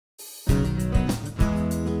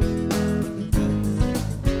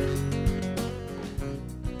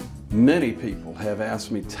Many people have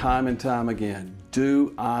asked me time and time again,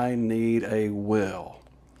 do I need a will?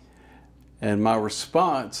 And my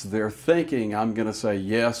response, they're thinking I'm going to say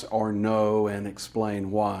yes or no and explain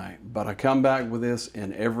why. But I come back with this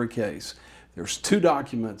in every case. There's two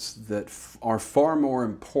documents that are far more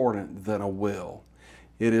important than a will.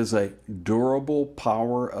 It is a durable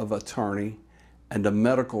power of attorney and a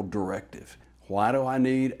medical directive. Why do I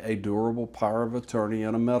need a durable power of attorney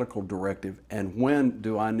and a medical directive? And when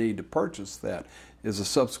do I need to purchase that is a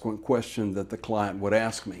subsequent question that the client would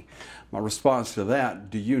ask me. My response to that,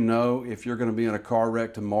 do you know if you're going to be in a car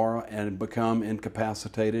wreck tomorrow and become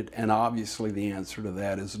incapacitated? And obviously the answer to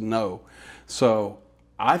that is no. So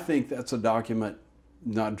I think that's a document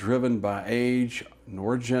not driven by age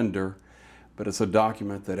nor gender, but it's a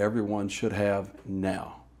document that everyone should have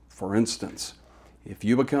now. For instance, if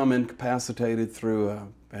you become incapacitated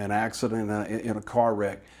through an accident in a car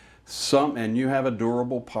wreck, and you have a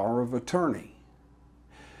durable power of attorney,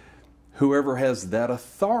 whoever has that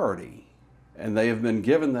authority, and they have been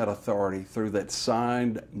given that authority through that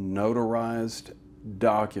signed, notarized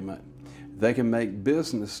document, they can make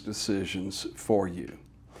business decisions for you.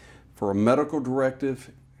 For a medical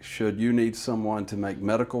directive, should you need someone to make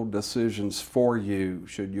medical decisions for you,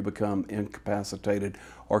 should you become incapacitated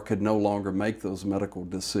or could no longer make those medical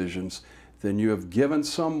decisions, then you have given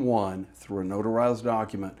someone, through a notarized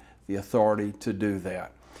document, the authority to do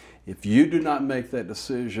that. If you do not make that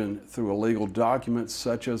decision through a legal document,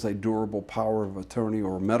 such as a durable power of attorney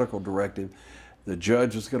or a medical directive, the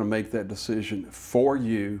judge is going to make that decision for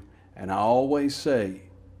you. And I always say,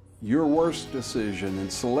 your worst decision in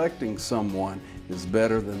selecting someone is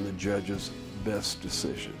better than the judge's best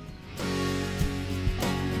decision.